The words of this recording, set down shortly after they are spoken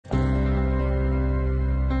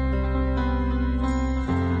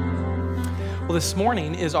Well, this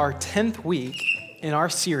morning is our 10th week in our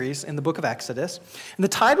series in the book of Exodus. And the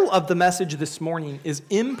title of the message this morning is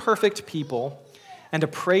Imperfect People and a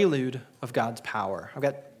Prelude of God's Power. I've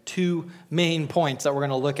got two main points that we're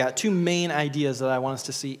going to look at, two main ideas that I want us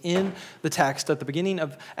to see in the text at the beginning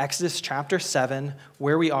of Exodus chapter 7,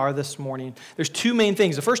 where we are this morning. There's two main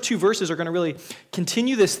things. The first two verses are going to really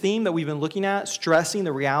continue this theme that we've been looking at, stressing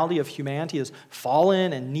the reality of humanity as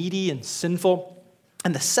fallen and needy and sinful.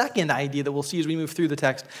 And the second idea that we'll see as we move through the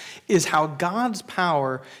text is how God's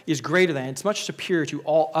power is greater than, it's much superior to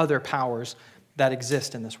all other powers that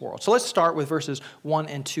exist in this world. So let's start with verses 1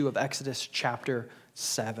 and 2 of Exodus chapter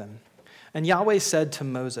 7. And Yahweh said to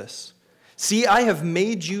Moses, "See, I have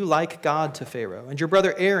made you like God to Pharaoh, and your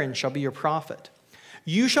brother Aaron shall be your prophet.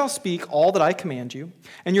 You shall speak all that I command you,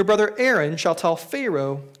 and your brother Aaron shall tell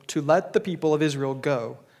Pharaoh to let the people of Israel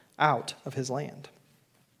go out of his land."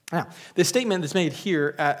 Now, this statement that's made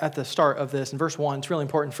here at the start of this, in verse 1, it's really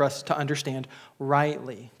important for us to understand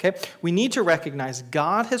rightly. Okay, we need to recognize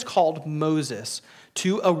God has called Moses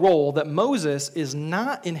to a role that Moses is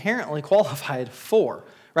not inherently qualified for.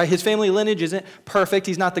 Right? His family lineage isn't perfect.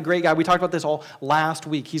 He's not the great guy. We talked about this all last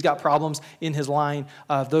week. He's got problems in his line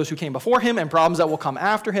of those who came before him and problems that will come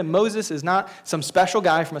after him. Moses is not some special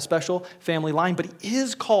guy from a special family line, but he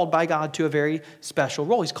is called by God to a very special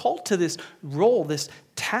role. He's called to this role, this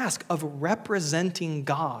task of representing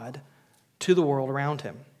God to the world around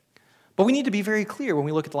him. But we need to be very clear when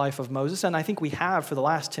we look at the life of Moses, and I think we have for the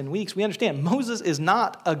last 10 weeks. We understand Moses is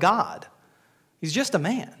not a God. He's just a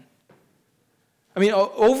man. I mean,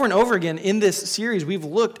 over and over again in this series, we've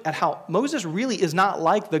looked at how Moses really is not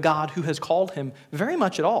like the God who has called him very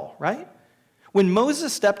much at all, right? When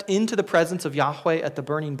Moses stepped into the presence of Yahweh at the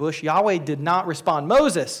burning bush, Yahweh did not respond,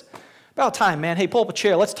 "Moses, about time, man. Hey, pull up a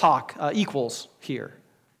chair. Let's talk equals here,"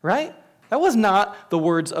 right? That was not the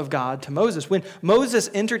words of God to Moses. When Moses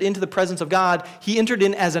entered into the presence of God, he entered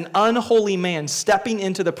in as an unholy man, stepping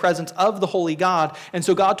into the presence of the holy God. And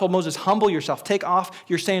so God told Moses, "Humble yourself, take off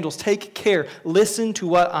your sandals, take care, listen to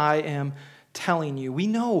what I am telling you." We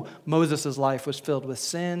know Moses' life was filled with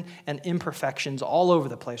sin and imperfections all over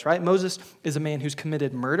the place, right? Moses is a man who's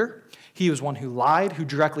committed murder. He was one who lied, who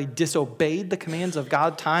directly disobeyed the commands of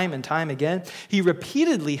God time and time again. He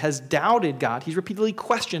repeatedly has doubted God. He's repeatedly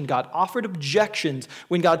questioned God, offered objections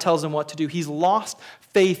when God tells him what to do. He's lost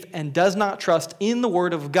faith and does not trust in the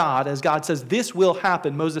word of God. As God says, "This will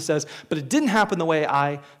happen," Moses says, "but it didn't happen the way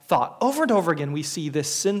I thought." Over and over again, we see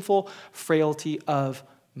this sinful frailty of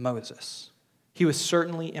Moses. He was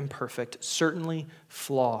certainly imperfect, certainly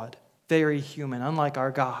flawed, very human, unlike our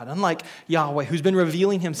God, unlike Yahweh, who's been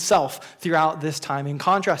revealing himself throughout this time. In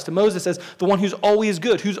contrast to Moses as the one who's always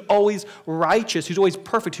good, who's always righteous, who's always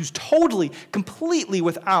perfect, who's totally, completely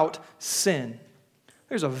without sin.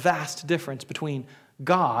 There's a vast difference between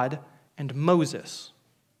God and Moses.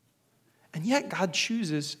 And yet God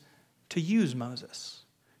chooses to use Moses.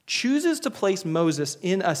 Chooses to place Moses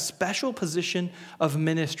in a special position of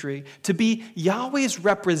ministry, to be Yahweh's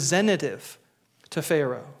representative to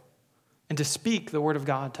Pharaoh, and to speak the word of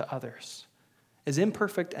God to others. As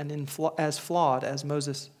imperfect and as flawed as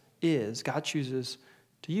Moses is, God chooses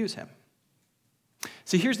to use him.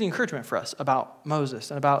 See, here's the encouragement for us about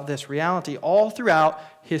Moses and about this reality. All throughout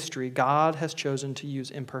history, God has chosen to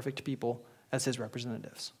use imperfect people as his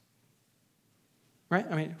representatives. Right?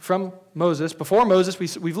 I mean, from Moses, before Moses,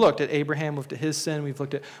 we've looked at Abraham, we've looked at his sin, we've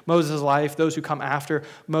looked at Moses' life, those who come after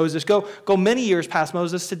Moses. Go many years past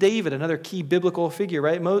Moses to David, another key biblical figure,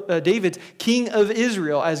 right? David's king of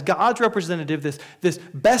Israel as God's representative, this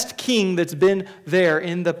best king that's been there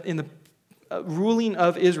in the ruling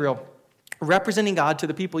of Israel, representing God to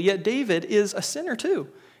the people. Yet David is a sinner too.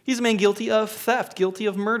 He's a man guilty of theft, guilty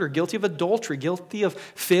of murder, guilty of adultery, guilty of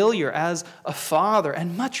failure as a father,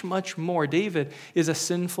 and much, much more. David is a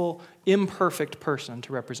sinful, imperfect person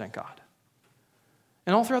to represent God.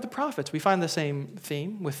 And all throughout the prophets, we find the same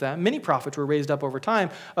theme with them. Many prophets were raised up over time.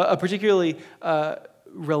 A particularly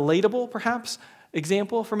relatable, perhaps,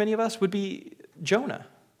 example for many of us would be Jonah.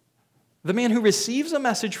 The man who receives a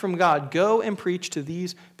message from God, go and preach to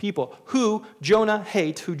these people, who Jonah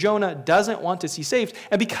hates, who Jonah doesn't want to see saved.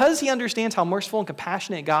 And because he understands how merciful and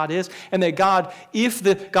compassionate God is, and that God, if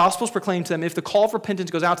the gospel is proclaimed to them, if the call of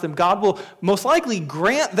repentance goes out to them, God will most likely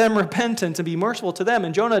grant them repentance and be merciful to them.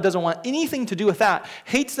 And Jonah doesn't want anything to do with that,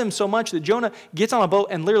 hates them so much that Jonah gets on a boat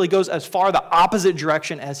and literally goes as far the opposite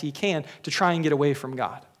direction as he can to try and get away from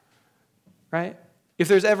God. Right? If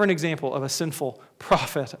there's ever an example of a sinful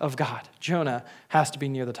prophet of God, Jonah has to be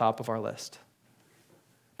near the top of our list.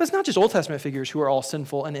 But it's not just Old Testament figures who are all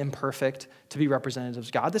sinful and imperfect to be representatives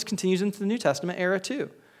of God. This continues into the New Testament era too.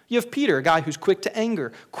 You have Peter, a guy who's quick to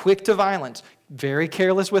anger, quick to violence, very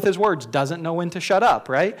careless with his words, doesn't know when to shut up,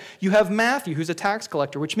 right? You have Matthew, who's a tax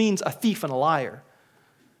collector, which means a thief and a liar.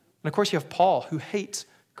 And of course, you have Paul, who hates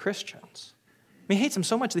Christians. I mean, he hates them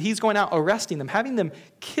so much that he's going out arresting them, having them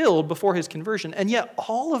killed before his conversion. And yet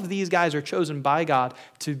all of these guys are chosen by God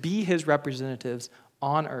to be his representatives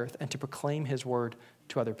on earth and to proclaim his word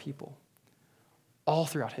to other people. All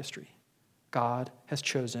throughout history, God has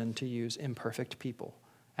chosen to use imperfect people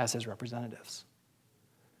as his representatives.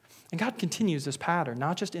 And God continues this pattern,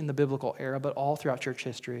 not just in the biblical era, but all throughout church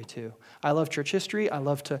history too. I love church history. I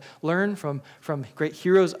love to learn from great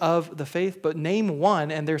heroes of the faith, but name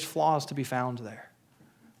one and there's flaws to be found there.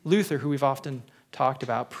 Luther, who we've often talked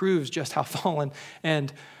about, proves just how fallen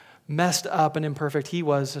and messed up and imperfect he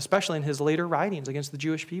was, especially in his later writings against the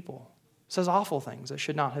Jewish people. Says awful things that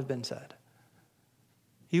should not have been said.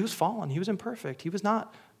 He was fallen. He was imperfect. He was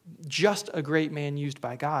not just a great man used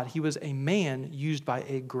by God. He was a man used by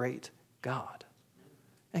a great God.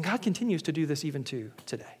 And God continues to do this even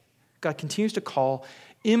today. God continues to call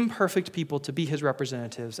imperfect people to be his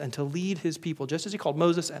representatives and to lead his people. Just as he called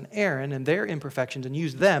Moses and Aaron and their imperfections and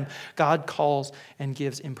used them, God calls and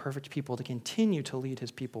gives imperfect people to continue to lead his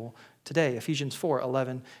people today. Ephesians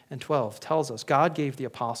 4:11 and 12 tells us God gave the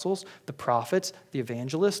apostles, the prophets, the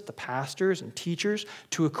evangelists, the pastors, and teachers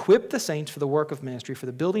to equip the saints for the work of ministry, for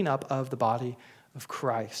the building up of the body of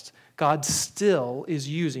Christ. God still is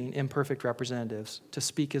using imperfect representatives to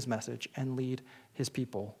speak his message and lead his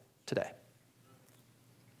people today.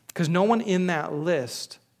 Because no one in that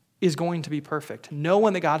list is going to be perfect. No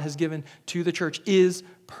one that God has given to the church is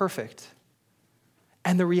perfect.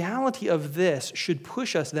 And the reality of this should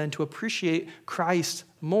push us then to appreciate Christ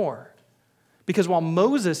more. Because while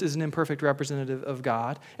Moses is an imperfect representative of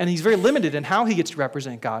God, and he's very limited in how he gets to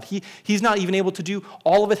represent God, he's not even able to do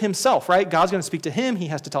all of it himself, right? God's going to speak to him. He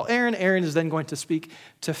has to tell Aaron. Aaron is then going to speak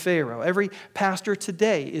to Pharaoh. Every pastor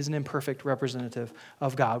today is an imperfect representative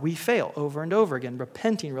of God. We fail over and over again,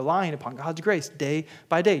 repenting, relying upon God's grace day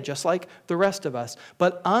by day, just like the rest of us.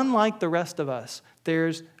 But unlike the rest of us,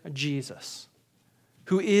 there's Jesus,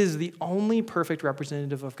 who is the only perfect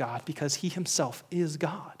representative of God because he himself is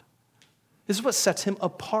God. This is what sets him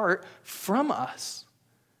apart from us.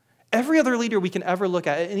 Every other leader we can ever look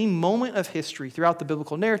at any moment of history, throughout the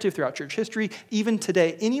biblical narrative, throughout church history, even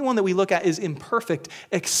today, anyone that we look at is imperfect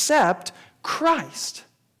except Christ,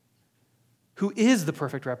 who is the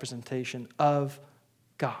perfect representation of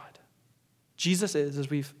God. Jesus is, as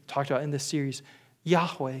we've talked about in this series,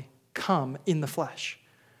 Yahweh come in the flesh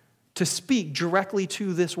to speak directly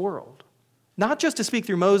to this world. Not just to speak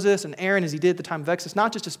through Moses and Aaron as he did at the time of Exodus,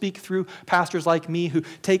 not just to speak through pastors like me who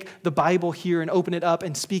take the Bible here and open it up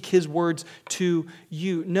and speak his words to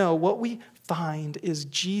you. No, what we find is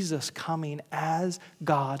Jesus coming as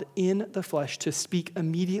God in the flesh to speak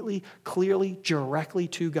immediately, clearly, directly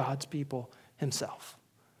to God's people himself.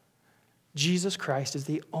 Jesus Christ is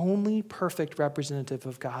the only perfect representative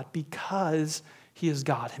of God because he is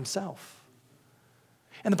God himself.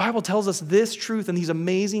 And the Bible tells us this truth and these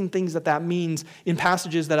amazing things that means in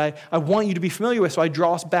passages that I want you to be familiar with, so I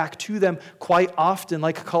draw us back to them quite often,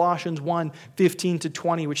 like Colossians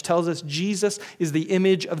 1:15-20, which tells us Jesus is the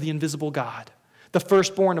image of the invisible God, the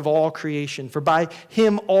firstborn of all creation. For by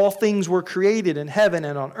him all things were created in heaven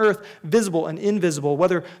and on earth, visible and invisible,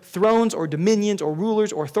 whether thrones or dominions or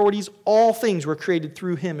rulers or authorities, all things were created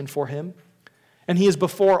through him and for him. And he is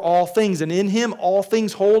before all things, and in him all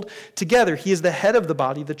things hold together. He is the head of the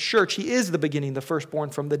body, the church. He is the beginning, the firstborn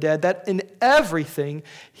from the dead, that in everything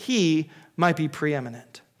he might be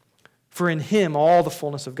preeminent. For in him all the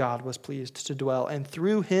fullness of God was pleased to dwell, and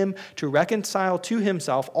through him to reconcile to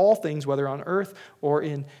himself all things, whether on earth or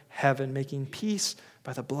in heaven, making peace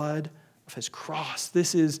by the blood of his cross.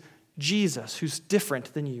 This is Jesus, who's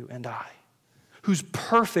different than you and I, who's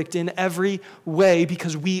perfect in every way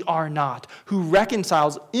because we are not, who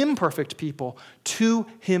reconciles imperfect people to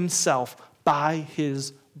himself by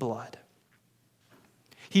his blood.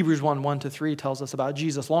 Hebrews 1:1-3 tells us about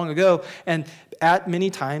Jesus long ago, and at many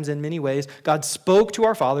times, in many ways, God spoke to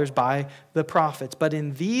our fathers by the prophets. But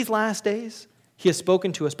in these last days, he has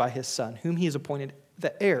spoken to us by his Son, whom he has appointed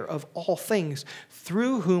the heir of all things,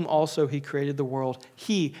 through whom also he created the world.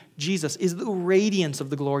 He, Jesus, is the radiance of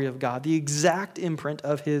the glory of God, the exact imprint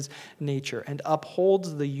of his nature, and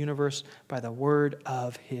upholds the universe by the word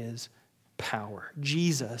of his power.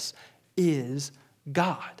 Jesus is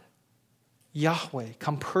God. Yahweh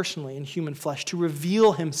come personally in human flesh to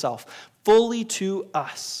reveal himself fully to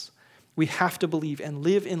us. We have to believe and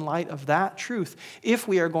live in light of that truth if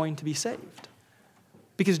we are going to be saved.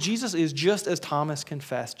 Because Jesus is, just as Thomas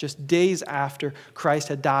confessed, just days after Christ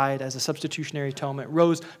had died as a substitutionary atonement,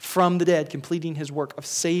 rose from the dead, completing his work of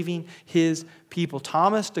saving his people.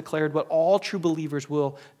 Thomas declared what all true believers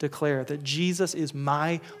will declare, that Jesus is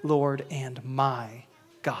my Lord and my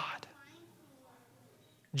God.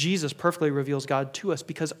 Jesus perfectly reveals God to us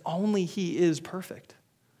because only he is perfect.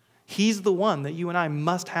 He's the one that you and I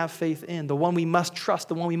must have faith in, the one we must trust,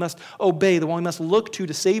 the one we must obey, the one we must look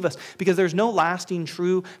to save us, because there's no lasting,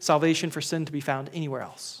 true salvation for sin to be found anywhere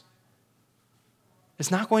else. It's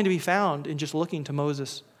not going to be found in just looking to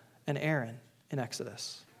Moses and Aaron in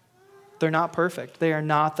Exodus. They're not perfect. They are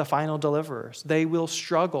not the final deliverers. They will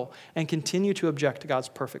struggle and continue to object to God's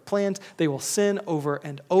perfect plans. They will sin over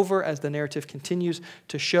and over as the narrative continues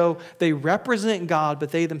to show. They represent God,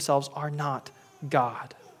 but they themselves are not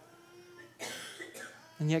God.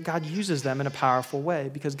 And yet God uses them in a powerful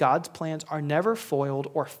way because God's plans are never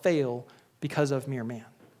foiled or fail because of mere man.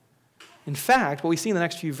 In fact, what we see in the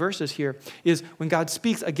next few verses here is when God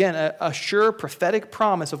speaks, again, a sure prophetic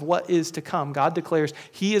promise of what is to come. God declares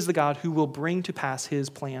he is the God who will bring to pass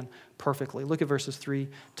his plan perfectly. Look at verses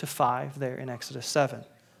 3-5 there in Exodus 7.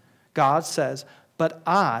 God says, "But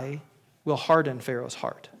I will harden Pharaoh's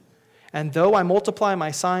heart. And though I multiply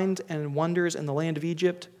my signs and wonders in the land of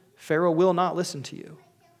Egypt, Pharaoh will not listen to you.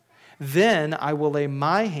 Then I will lay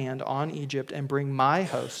my hand on Egypt and bring my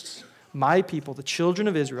hosts, my people, the children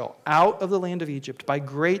of Israel, out of the land of Egypt by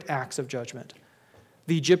great acts of judgment.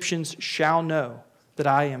 The Egyptians shall know that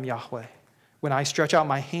I am Yahweh when I stretch out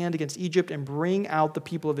my hand against Egypt and bring out the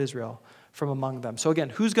people of Israel from among them." So again,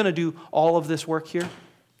 who's going to do all of this work here?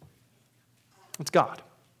 It's God.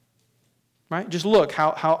 Right? Just look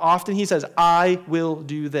how often he says, "I will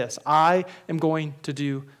do this. I am going to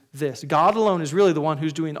do this." God alone is really the one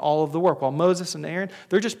who's doing all of the work, while Moses and Aaron,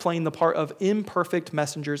 they're just playing the part of imperfect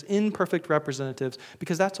messengers, imperfect representatives,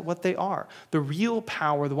 because that's what they are. The real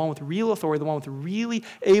power, the one with real authority, the one with really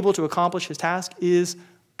able to accomplish his task is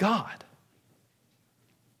God.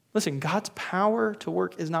 Listen, God's power to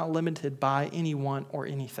work is not limited by anyone or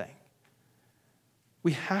anything.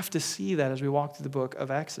 We have to see that as we walk through the book of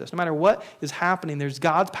Exodus. No matter what is happening, there's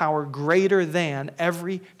God's power greater than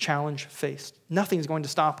every challenge faced. Nothing is going to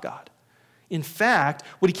stop God. In fact,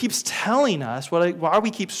 what he keeps telling us, why we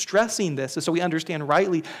keep stressing this, is so we understand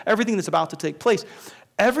rightly everything that's about to take place.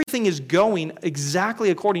 Everything is going exactly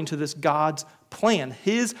according to this God's plan.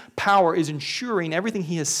 His power is ensuring everything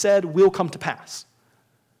he has said will come to pass.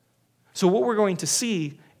 So what we're going to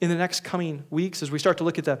see in the next coming weeks as we start to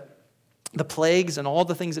look at the plagues and all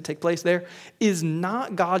the things that take place there is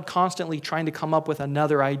not God constantly trying to come up with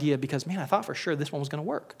another idea because, man, I thought for sure this one was going to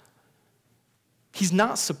work. He's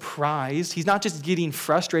not surprised. He's not just getting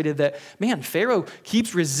frustrated that, man, Pharaoh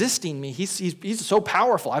keeps resisting me. He's so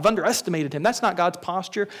powerful. I've underestimated him. That's not God's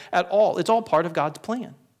posture at all. It's all part of God's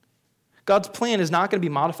plan. God's plan is not going to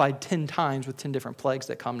be modified 10 times with 10 different plagues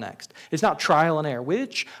that come next. It's not trial and error.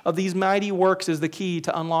 Which of these mighty works is the key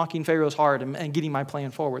to unlocking Pharaoh's heart and getting my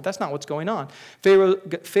plan forward? That's not what's going on.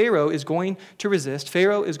 Pharaoh is going to resist.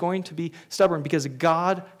 Pharaoh is going to be stubborn because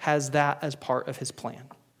God has that as part of his plan.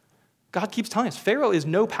 God keeps telling us, Pharaoh is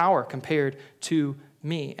no power compared to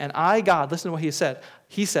me. And I, God, listen to what he said.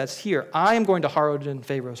 He says here, I am going to harden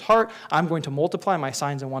Pharaoh's heart. I'm going to multiply my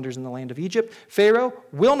signs and wonders in the land of Egypt. Pharaoh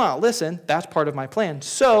will not listen. That's part of my plan.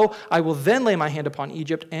 So I will then lay my hand upon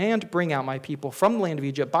Egypt and bring out my people from the land of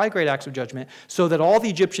Egypt by great acts of judgment so that all the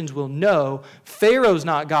Egyptians will know Pharaoh's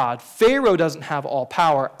not God. Pharaoh doesn't have all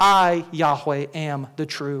power. I, Yahweh, am the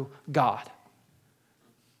true God.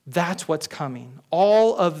 That's what's coming.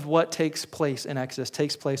 All of what takes place in Exodus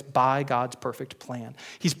takes place by God's perfect plan.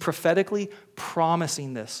 He's prophetically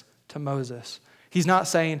promising this to Moses. He's not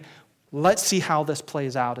saying, let's see how this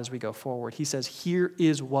plays out as we go forward. He says, here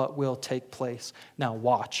is what will take place. Now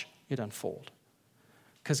watch it unfold.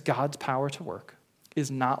 Because God's power to work is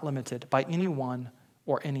not limited by anyone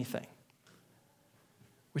or anything.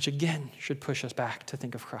 Which again should push us back to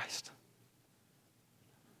think of Christ.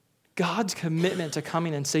 God's commitment to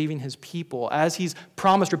coming and saving his people, as he's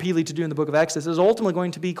promised repeatedly to do in the book of Exodus, is ultimately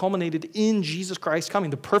going to be culminated in Jesus Christ coming,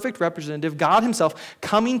 the perfect representative, God himself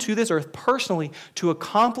coming to this earth personally to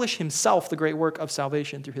accomplish himself the great work of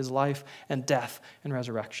salvation through his life and death and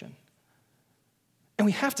resurrection. And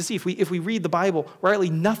we have to see, if we read the Bible rightly,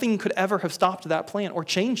 nothing could ever have stopped that plan or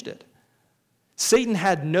changed it. Satan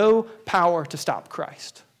had no power to stop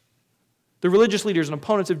Christ. The religious leaders and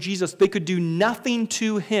opponents of Jesus, they could do nothing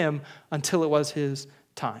to him until it was his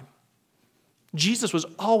time. Jesus was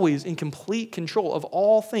always in complete control of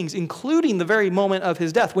all things, including the very moment of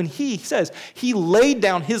his death, when he says he laid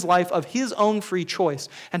down his life of his own free choice,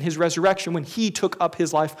 and his resurrection when he took up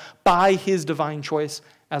his life by his divine choice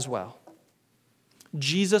as well.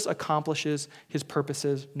 Jesus accomplishes his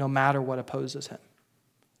purposes no matter what opposes him.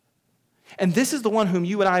 And this is the one whom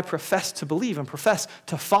you and I profess to believe and profess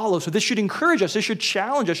to follow. So this should encourage us. This should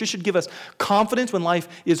challenge us. This should give us confidence when life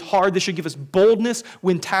is hard. This should give us boldness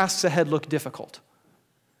when tasks ahead look difficult.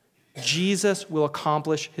 Jesus will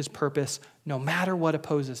accomplish his purpose no matter what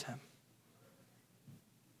opposes him.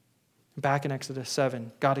 Back in Exodus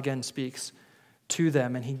 7, God again speaks to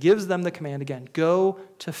them, and he gives them the command again. Go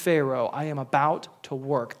to Pharaoh. I am about to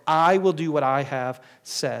work. I will do what I have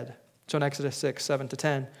said. So in Exodus 6,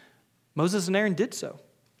 7-10, Moses and Aaron did so.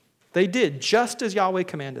 They did just as Yahweh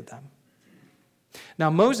commanded them. Now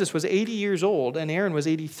Moses was 80 years old and Aaron was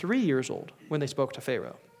 83 years old when they spoke to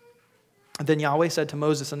Pharaoh. And then Yahweh said to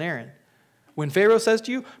Moses and Aaron, when Pharaoh says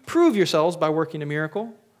to you, prove yourselves by working a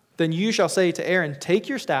miracle, then you shall say to Aaron, take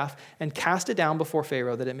your staff and cast it down before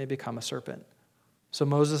Pharaoh that it may become a serpent. So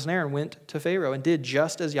Moses and Aaron went to Pharaoh and did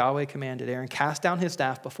just as Yahweh commanded. Aaron cast down his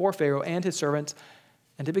staff before Pharaoh and his servants,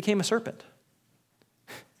 and it became a serpent.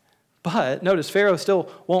 But notice, Pharaoh still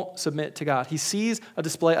won't submit to God. He sees a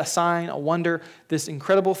display, a sign, a wonder, this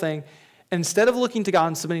incredible thing. And instead of looking to God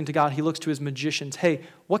and submitting to God, he looks to his magicians. Hey,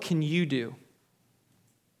 what can you do?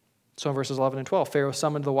 So in verses 11 and 12, Pharaoh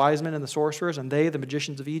summoned the wise men and the sorcerers, and they, the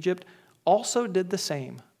magicians of Egypt, also did the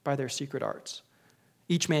same by their secret arts.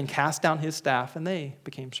 Each man cast down his staff, and they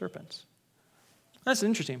became serpents. That's an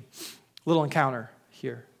interesting little encounter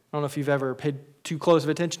here. I don't know if you've ever paid too close of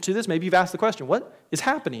attention to this. Maybe you've asked the question, what is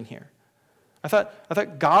happening here? I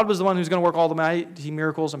thought God was the one who's going to work all the mighty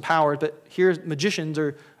miracles and powers, but here magicians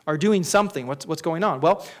are doing something. What's going on?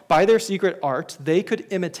 Well, by their secret art, they could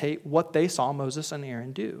imitate what they saw Moses and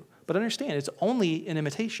Aaron do. But understand, it's only an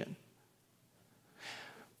imitation.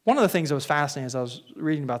 One of the things that was fascinating as I was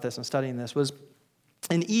reading about this and studying this was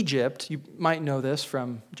in Egypt, you might know this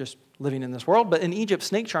from just living in this world, but in Egypt,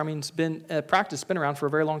 snake charming's been a practice, been around for a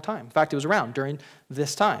very long time. In fact, it was around during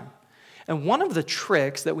this time. And one of the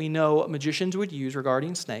tricks that we know magicians would use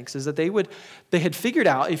regarding snakes is that they had figured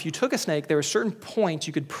out if you took a snake, there were certain points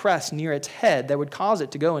you could press near its head that would cause it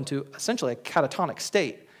to go into essentially a catatonic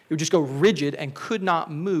state. It would just go rigid and could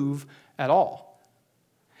not move at all.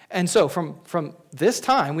 And so from this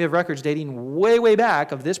time, we have records dating way, way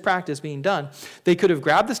back of this practice being done. They could have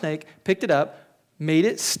grabbed the snake, picked it up, made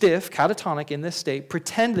it stiff, catatonic in this state,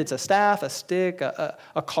 pretend it's a staff, a stick, a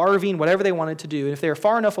carving, whatever they wanted to do. And if they were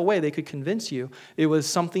far enough away, they could convince you it was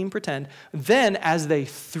something pretend. Then as they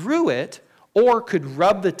threw it, or could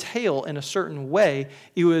rub the tail in a certain way,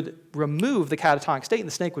 it would remove the catatonic state and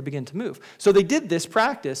the snake would begin to move. So they did this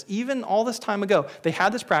practice even all this time ago. They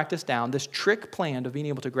had this practice down, this trick planned of being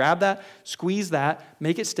able to grab that, squeeze that,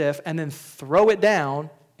 make it stiff, and then throw it down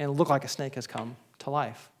and look like a snake has come to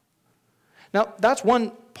life. Now, that's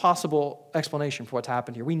one possible explanation for what's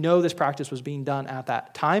happened here. We know this practice was being done at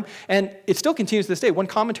that time, and it still continues to this day. One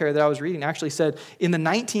commentary that I was reading actually said in the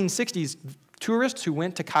 1960s, tourists who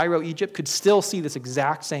went to Cairo, Egypt, could still see this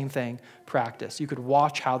exact same thing practiced. You could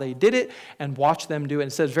watch how they did it and watch them do it.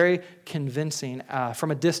 And it says very convincing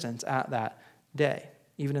from a distance at that day,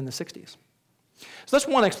 even in the 60s. So that's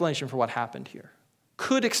one explanation for what happened here.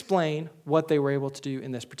 Could explain what they were able to do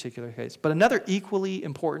in this particular case. But another equally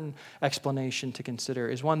important explanation to consider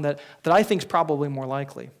is one that I think is probably more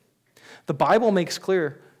likely. The Bible makes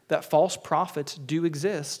clear that false prophets do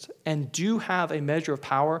exist and do have a measure of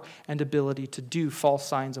power and ability to do false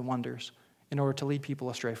signs and wonders in order to lead people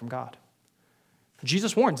astray from God.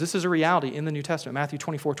 Jesus warns this is a reality in the New Testament, Matthew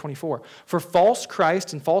 24:24. For false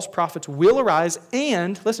Christs and false prophets will arise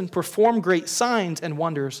and, listen, perform great signs and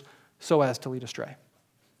wonders so as to lead astray.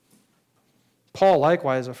 Paul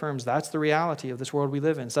likewise affirms that's the reality of this world we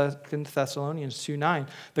live in. 2 Thessalonians 2:9.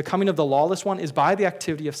 The coming of the lawless one is by the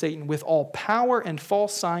activity of Satan with all power and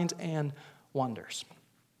false signs and wonders.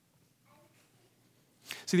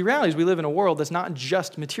 See, the reality is we live in a world that's not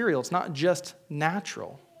just material. It's not just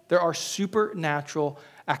natural. There are supernatural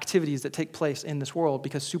activities that take place in this world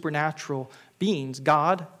because supernatural beings,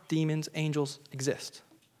 God, demons, angels, exist.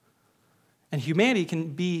 And humanity can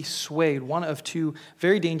be swayed one of two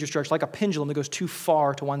very dangerous directions, like a pendulum that goes too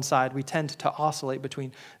far to one side. We tend to oscillate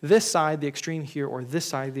between this side, the extreme here, or this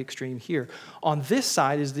side, the extreme here. On this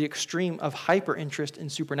side is the extreme of hyper-interest in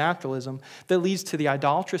supernaturalism that leads to the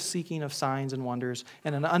idolatrous seeking of signs and wonders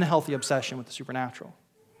and an unhealthy obsession with the supernatural.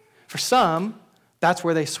 For some, That's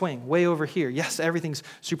where they swing, way over here. Yes, everything's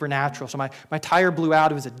supernatural. So my tire blew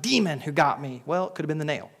out. It was a demon who got me. Well, it could have been the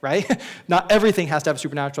nail, right? Not everything has to have a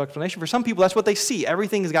supernatural explanation. For some people, that's what they see.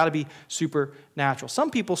 Everything has got to be supernatural.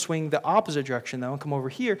 Some people swing the opposite direction, though, and come over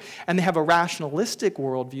here, and they have a rationalistic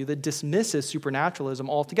worldview that dismisses supernaturalism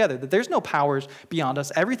altogether, that there's no powers beyond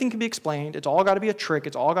us. Everything can be explained. It's all got to be a trick.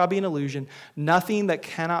 It's all got to be an illusion. Nothing that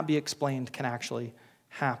cannot be explained can actually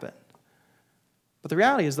happen. But the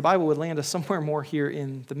reality is the Bible would land us somewhere more here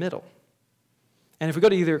in the middle. And if we go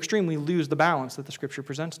to either extreme, we lose the balance that the Scripture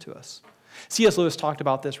presents to us. C.S. Lewis talked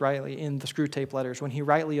about this rightly in the Screwtape Letters when he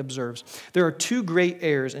rightly observes, there are two great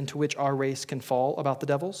errors into which our race can fall about the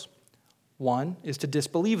devils. One is to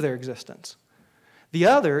disbelieve their existence. The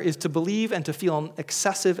other is to believe and to feel an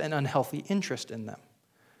excessive and unhealthy interest in them.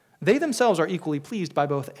 They themselves are equally pleased by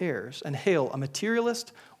both errors and hail a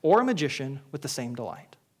materialist or a magician with the same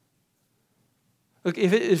delight. Look,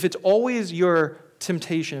 if it's always your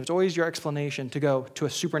temptation, if it's always your explanation to go to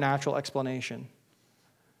a supernatural explanation,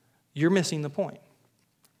 you're missing the point.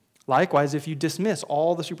 Likewise, if you dismiss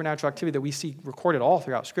all the supernatural activity that we see recorded all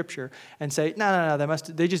throughout Scripture and say, no,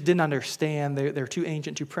 they just didn't understand, they're too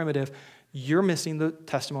ancient, too primitive, you're missing the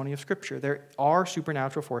testimony of Scripture. There are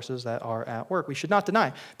supernatural forces that are at work. We should not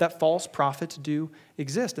deny that false prophets do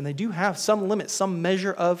exist, and they do have some limit, some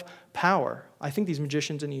measure of power. I think these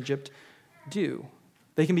magicians in Egypt do.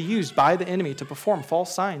 They can be used by the enemy to perform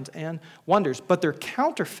false signs and wonders, but they're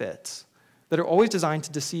counterfeits that are always designed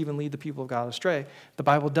to deceive and lead the people of God astray. The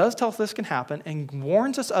Bible does tell us this can happen and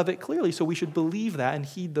warns us of it clearly, so we should believe that and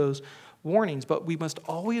heed those warnings. But we must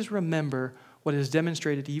always remember what is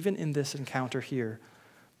demonstrated even in this encounter here.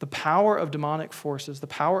 The power of demonic forces, the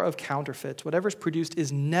power of counterfeits, whatever is produced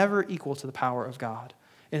is never equal to the power of God,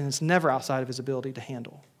 and it's never outside of his ability to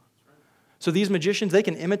handle. So these magicians, they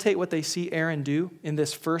can imitate what they see Aaron do in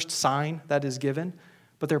this first sign that is given,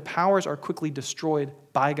 but their powers are quickly destroyed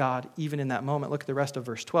by God even in that moment. Look at the rest of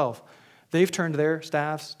verse 12. They've turned their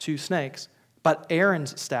staffs to snakes, but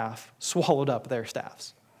Aaron's staff swallowed up their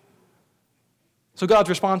staffs. So God's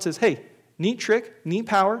response is, hey, neat trick, neat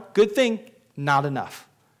power, good thing, not enough.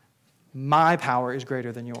 My power is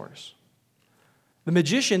greater than yours. The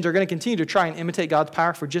magicians are going to continue to try and imitate God's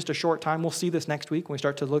power for just a short time. We'll see this next week when we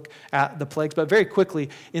start to look at the plagues. But very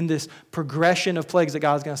quickly, in this progression of plagues that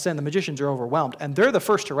God's going to send, the magicians are overwhelmed. And they're the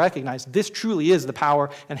first to recognize this truly is the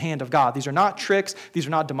power and hand of God. These are not tricks. These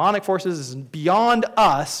are not demonic forces. This is beyond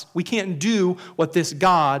us. We can't do what this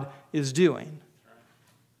God is doing.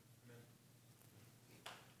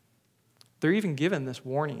 They're even given this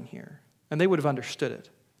warning here, and they would have understood it.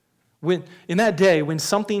 In that day, when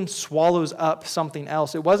something swallows up something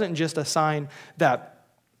else, it wasn't just a sign that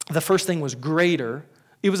the first thing was greater.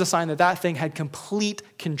 It was a sign that that thing had complete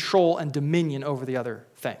control and dominion over the other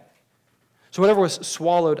thing. So whatever was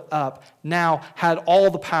swallowed up now had all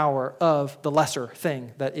the power of the lesser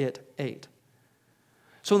thing that it ate.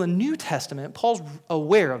 So in the New Testament, Paul's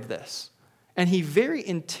aware of this. And he very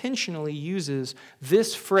intentionally uses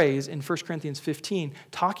this phrase in 1 Corinthians 15,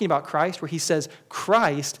 talking about Christ, where he says,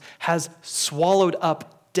 Christ has swallowed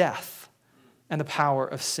up death and the power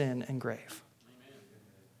of sin and grave.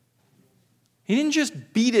 He didn't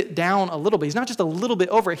just beat it down a little bit. He's not just a little bit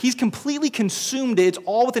over it. He's completely consumed it. It's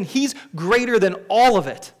all within. He's greater than all of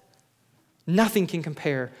it. Nothing can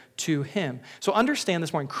compare to him. So understand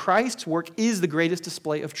this morning, Christ's work is the greatest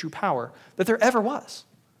display of true power that there ever was.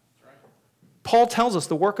 Paul tells us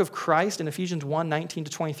the work of Christ in Ephesians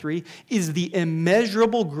 1:19-23 is the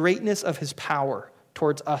immeasurable greatness of his power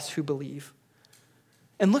towards us who believe.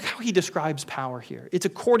 And look how he describes power here. It's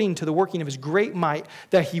according to the working of his great might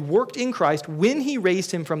that he worked in Christ when he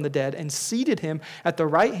raised him from the dead and seated him at the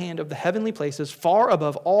right hand of the heavenly places, far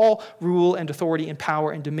above all rule and authority and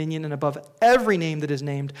power and dominion and above every name that is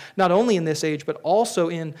named, not only in this age, but also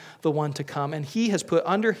in the one to come. And he has put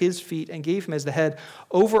under his feet and gave him as the head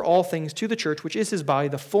over all things to the church, which is his body,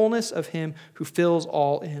 the fullness of him who fills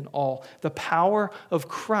all in all. The power of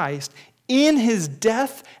Christ in his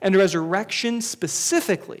death and resurrection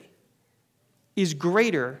specifically is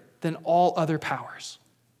greater than all other powers.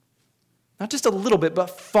 Not just a little bit, but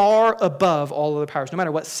far above all other powers. No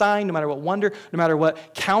matter what sign, no matter what wonder, no matter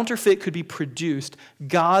what counterfeit could be produced,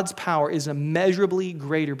 God's power is immeasurably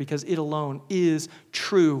greater because it alone is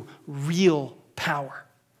true, real power.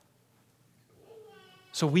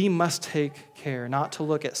 So we must take care not to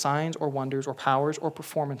look at signs or wonders or powers or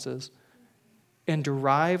performances and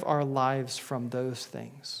derive our lives from those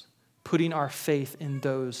things, putting our faith in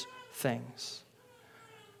those things.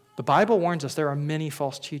 The Bible warns us there are many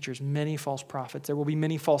false teachers, many false prophets. There will be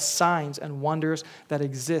many false signs and wonders that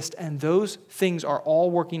exist, and those things are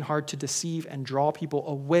all working hard to deceive and draw people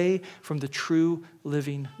away from the true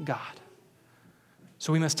living God.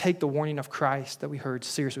 So we must take the warning of Christ that we heard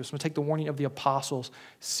seriously. We must take the warning of the apostles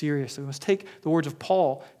seriously. We must take the words of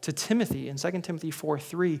Paul to Timothy in 2 Timothy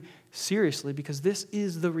 4:3 seriously, because this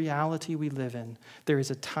is the reality we live in. There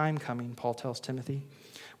is a time coming, Paul tells Timothy,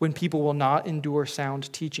 when people will not endure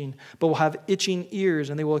sound teaching, but will have itching ears,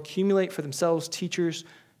 and they will accumulate for themselves teachers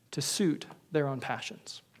to suit their own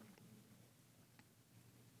passions.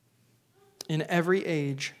 In every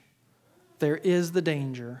age, there is the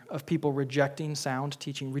danger of people rejecting sound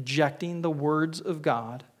teaching, rejecting the words of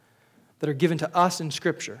God that are given to us in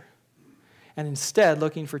Scripture, and instead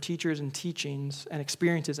looking for teachers and teachings and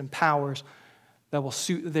experiences and powers that will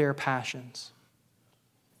suit their passions.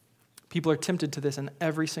 People are tempted to this in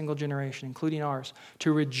every single generation, including ours,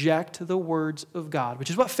 to reject the words of God, which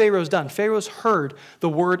is what Pharaoh's done. Pharaoh's heard the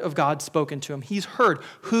word of God spoken to him. He's heard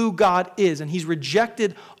who God is, and he's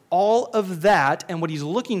rejected all of that, and what he's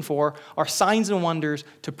looking for are signs and wonders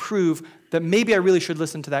to prove that maybe I really should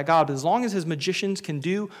listen to that God. But as long as his magicians can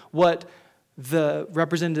do what the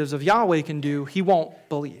representatives of Yahweh can do, he won't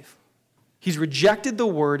believe. He's rejected the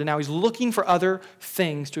word, and now he's looking for other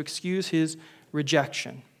things to excuse his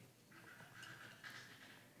rejection.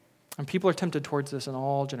 And people are tempted towards this in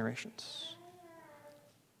all generations.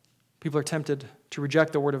 People are tempted to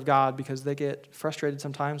reject the word of God because they get frustrated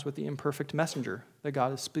sometimes with the imperfect messenger that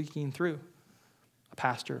God is speaking through. A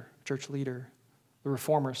pastor, a church leader, the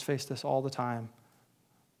reformers face this all the time.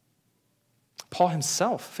 Paul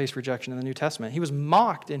himself faced rejection in the New Testament. He was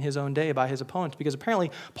mocked in his own day by his opponents because apparently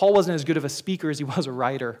Paul wasn't as good of a speaker as he was a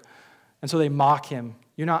writer. And so they mock him.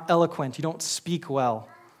 You're not eloquent. You don't speak well.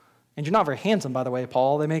 And you're not very handsome, by the way,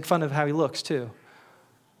 Paul. They make fun of how he looks, too.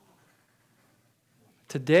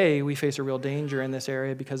 Today, we face a real danger in this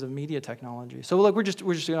area because of media technology. So look, we're just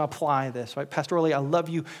going to apply this, right? Pastorally, I love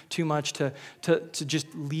you too much to just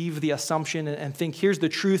leave the assumption and think, here's the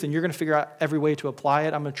truth, and you're going to figure out every way to apply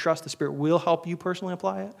it. I'm going to trust the Spirit will help you personally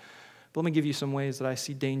apply it. But let me give you some ways that I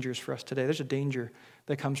see dangers for us today. There's a danger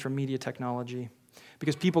that comes from media technology,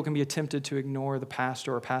 because people can be tempted to ignore the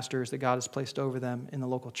pastor or pastors that God has placed over them in the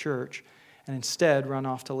local church and instead run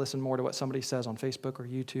off to listen more to what somebody says on Facebook or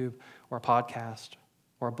YouTube or a podcast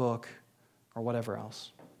or a book or whatever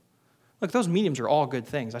else. Look, those mediums are all good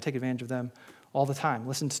things. I take advantage of them all the time.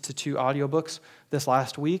 Listened to 2 audiobooks this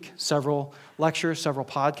last week, several lectures, several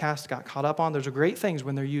podcasts got caught up on. Those are great things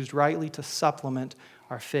when they're used rightly to supplement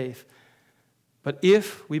our faith. But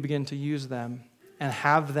if we begin to use them and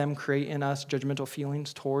have them create in us judgmental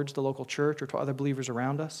feelings towards the local church or to other believers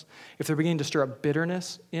around us, if they're beginning to stir up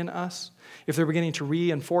bitterness in us, if they're beginning to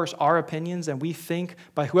reinforce our opinions and we think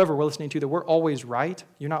by whoever we're listening to that we're always right,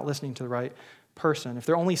 you're not listening to the right person. If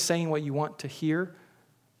they're only saying what you want to hear,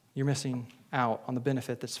 you're missing out on the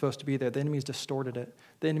benefit that's supposed to be there. The enemy's distorted it.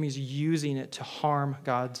 The enemy's using it to harm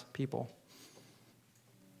God's people.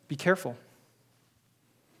 Be careful.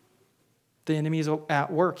 The enemy is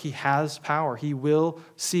at work. He has power. He will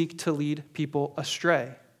seek to lead people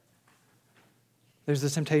astray. There's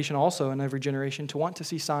this temptation also in every generation to want to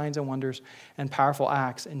see signs and wonders and powerful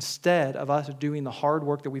acts instead of us doing the hard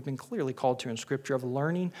work that we've been clearly called to in Scripture of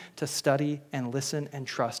learning to study and listen and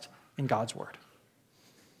trust in God's Word.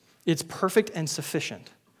 It's perfect and sufficient.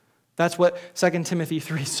 That's what 2 Timothy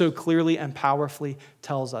 3 so clearly and powerfully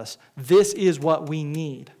tells us. This is what we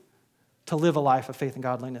need to live a life of faith and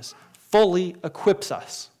godliness. Fully equips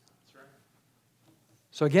us.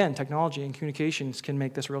 So again, technology and communications can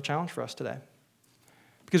make this a real challenge for us today.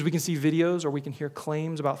 Because we can see videos or we can hear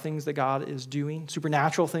claims about things that God is doing,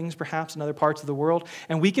 supernatural things perhaps in other parts of the world,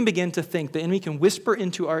 and we can begin to think, the enemy can whisper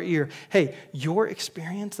into our ear, hey, your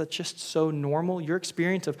experience that's just so normal, your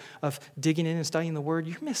experience of digging in and studying the Word,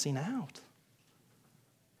 you're missing out.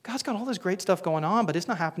 God's got all this great stuff going on, but it's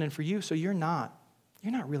not happening for you, so you're not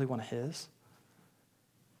really one of His.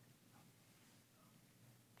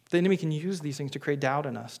 The enemy can use these things to create doubt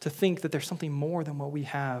in us, to think that there's something more than what we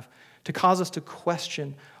have, to cause us to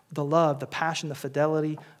question the love, the passion, the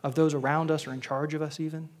fidelity of those around us or in charge of us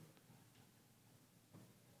even.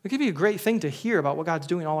 It could be a great thing to hear about what God's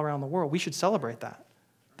doing all around the world. We should celebrate that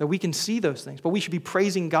we can see those things. But we should be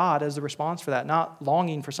praising God as the response for that, not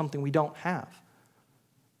longing for something we don't have.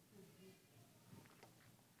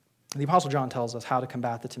 The Apostle John tells us how to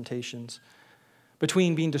combat the temptations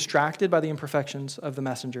between being distracted by the imperfections of the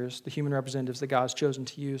messengers, the human representatives that God's chosen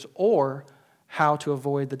to use, or how to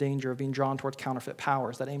avoid the danger of being drawn towards counterfeit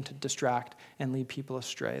powers that aim to distract and lead people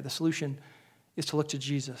astray. The solution is to look to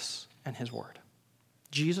Jesus and His Word.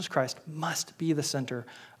 Jesus Christ must be the center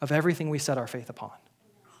of everything we set our faith upon.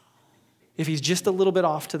 If he's just a little bit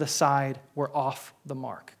off to the side, we're off the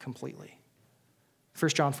mark completely.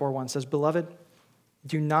 1 John 4:1 says, "Beloved,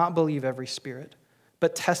 do not believe every spirit,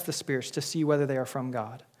 but test the spirits to see whether they are from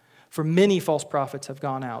God. For many false prophets have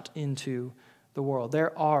gone out into the world."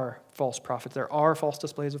 There are false prophets. There are false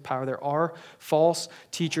displays of power. There are false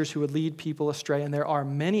teachers who would lead people astray, and there are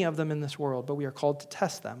many of them in this world, but we are called to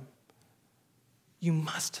test them. You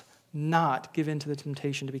must not give in to the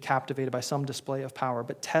temptation to be captivated by some display of power,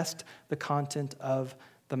 but test the content of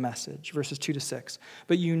the message. Verses 2-6.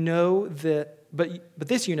 But this you know,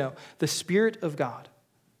 the Spirit of God,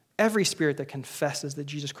 every spirit that confesses that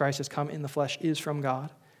Jesus Christ has come in the flesh is from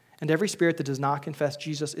God, and every spirit that does not confess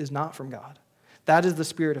Jesus is not from God. That is the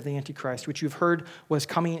spirit of the Antichrist, which you've heard was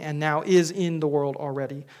coming and now is in the world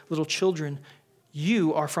already. Little children,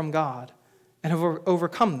 you are from God and have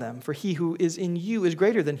overcome them, for he who is in you is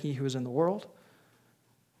greater than he who is in the world.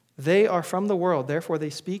 They are from the world, therefore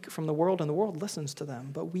they speak from the world, and the world listens to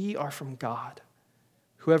them. But we are from God.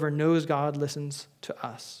 Whoever knows God listens to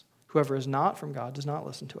us. Whoever is not from God does not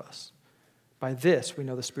listen to us. By this we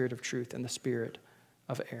know the spirit of truth and the spirit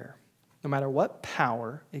of error. No matter what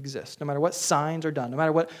power exists, no matter what signs are done, no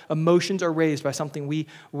matter what emotions are raised by something we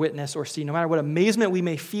witness or see, no matter what amazement we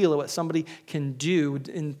may feel at what somebody can do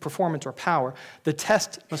in performance or power, the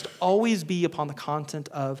test must always be upon the content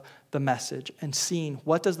of the message and seeing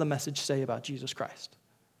what does the message say about Jesus Christ.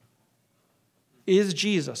 Is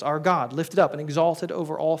Jesus, our God, lifted up and exalted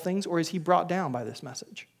over all things, or is he brought down by this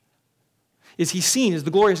message? Is he seen as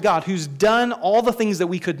the glorious God who's done all the things that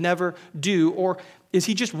we could never do, or is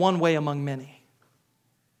he just one way among many?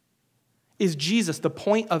 Is Jesus the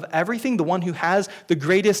point of everything, the one who has the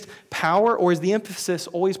greatest power, or is the emphasis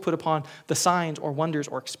always put upon the signs or wonders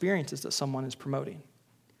or experiences that someone is promoting?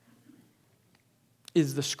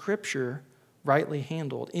 Is the Scripture rightly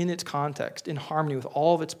handled in its context, in harmony with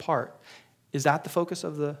all of its part? Is that the focus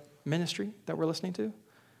of the ministry that we're listening to?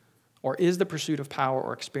 Or is the pursuit of power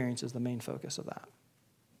or experiences the main focus of that?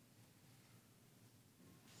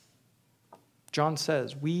 John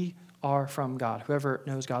says, we are from God. Whoever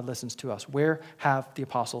knows God listens to us. Where have the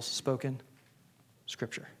apostles spoken?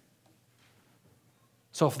 Scripture.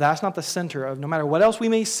 So if that's not the center of, no matter what else we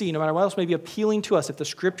may see, no matter what else may be appealing to us, if the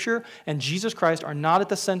Scripture and Jesus Christ are not at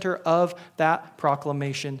the center of that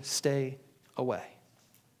proclamation, stay away.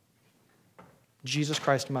 Jesus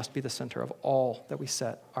Christ must be the center of all that we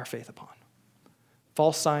set our faith upon.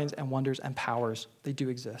 False signs and wonders and powers, they do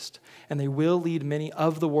exist, and they will lead many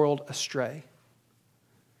of the world astray.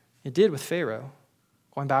 It did with Pharaoh.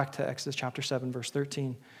 Going back to Exodus chapter 7, verse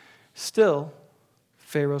 13. Still,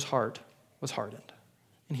 Pharaoh's heart was hardened,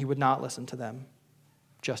 and he would not listen to them,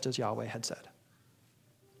 just as Yahweh had said.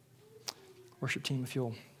 Worship team, if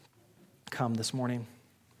you'll come this morning.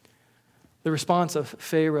 The response of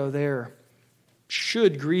Pharaoh there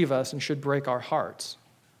should grieve us and should break our hearts.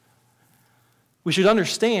 We should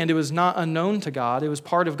understand it was not unknown to God. It was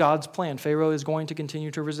part of God's plan. Pharaoh is going to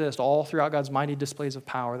continue to resist all throughout God's mighty displays of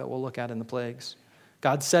power that we'll look at in the plagues.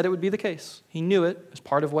 God said it would be the case. He knew it as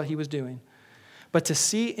part of what he was doing. But to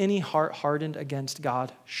see any heart hardened against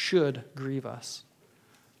God should grieve us.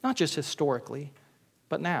 Not just historically,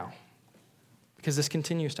 but now. Because this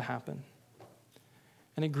continues to happen.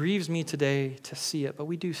 And it grieves me today to see it, but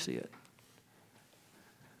we do see it.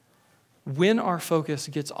 When our focus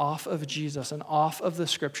gets off of Jesus and off of the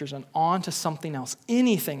Scriptures and onto something else,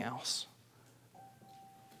 anything else,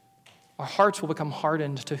 our hearts will become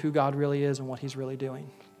hardened to who God really is and what he's really doing.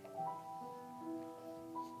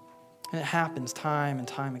 And it happens time and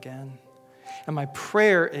time again. And my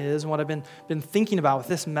prayer is, and what I've been thinking about with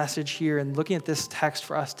this message here and looking at this text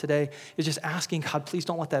for us today, is just asking God, please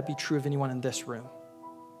don't let that be true of anyone in this room.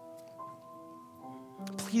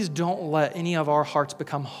 Please don't let any of our hearts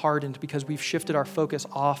become hardened because we've shifted our focus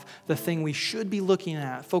off the thing we should be looking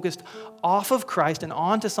at, focused off of Christ and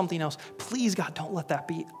onto something else. Please, God, don't let that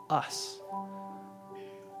be us.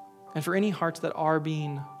 And for any hearts that are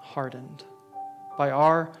being hardened by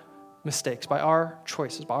our mistakes, by our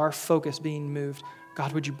choices, by our focus being moved,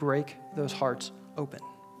 God, would you break those hearts open?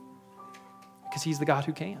 Because he's the God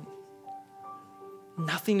who can.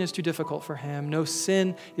 Nothing is too difficult for him. No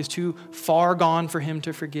sin is too far gone for him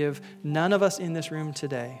to forgive. None of us in this room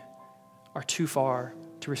today are too far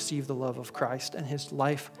to receive the love of Christ and his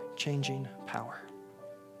life-changing power.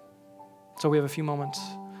 So we have a few moments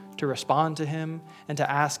to respond to him and to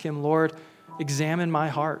ask him, Lord, examine my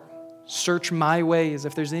heart. Search my ways.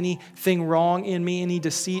 If there's anything wrong in me, any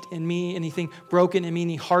deceit in me, anything broken in me,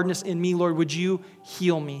 any hardness in me, Lord, would you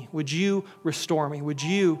heal me? Would you restore me? Would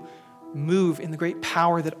you move in the great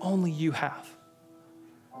power that only you have.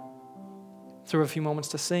 So we have a few moments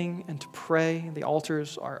to sing and to pray. The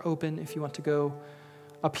altars are open if you want to go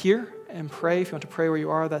up here and pray. If you want to pray where you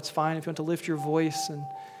are, that's fine. If you want to lift your voice and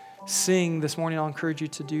sing this morning, I'll encourage you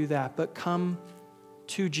to do that. But come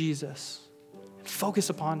to Jesus and focus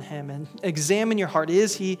upon him and examine your heart.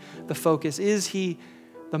 Is he the focus? Is he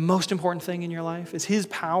the most important thing in your life? Is his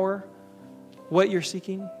power what you're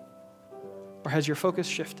seeking? Or has your focus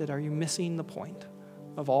shifted? Are you missing the point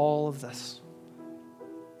of all of this?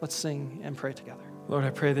 Let's sing and pray together. Lord,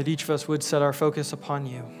 I pray that each of us would set our focus upon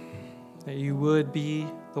you, that you would be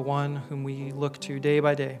the one whom we look to day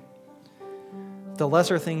by day. The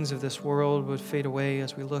lesser things of this world would fade away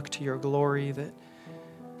as we look to your glory, that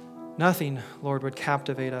nothing, Lord, would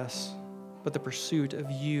captivate us but the pursuit of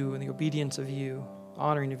you and the obedience of you,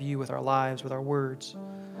 honoring of you with our lives, with our words.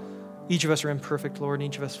 Each of us are imperfect, Lord, and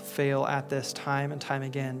each of us fail at this time and time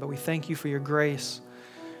again, but we thank you for your grace,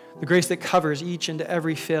 the grace that covers each and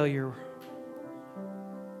every failure.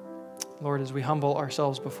 Lord, as we humble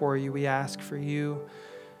ourselves before you, we ask for you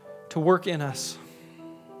to work in us.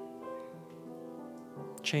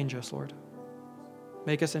 Change us, Lord.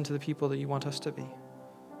 Make us into the people that you want us to be.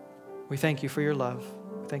 We thank you for your love.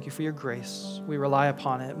 We thank you for your grace. We rely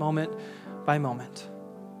upon it moment by moment.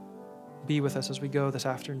 Be with us as we go this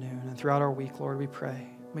afternoon and throughout our week, Lord, we pray.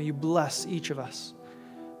 May you bless each of us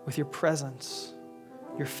with your presence,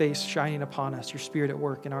 your face shining upon us, your spirit at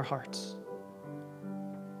work in our hearts.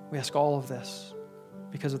 We ask all of this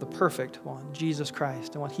because of the perfect one, Jesus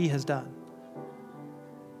Christ, and what he has done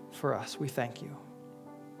for us. We thank you.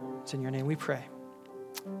 It's in your name we pray.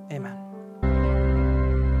 Amen.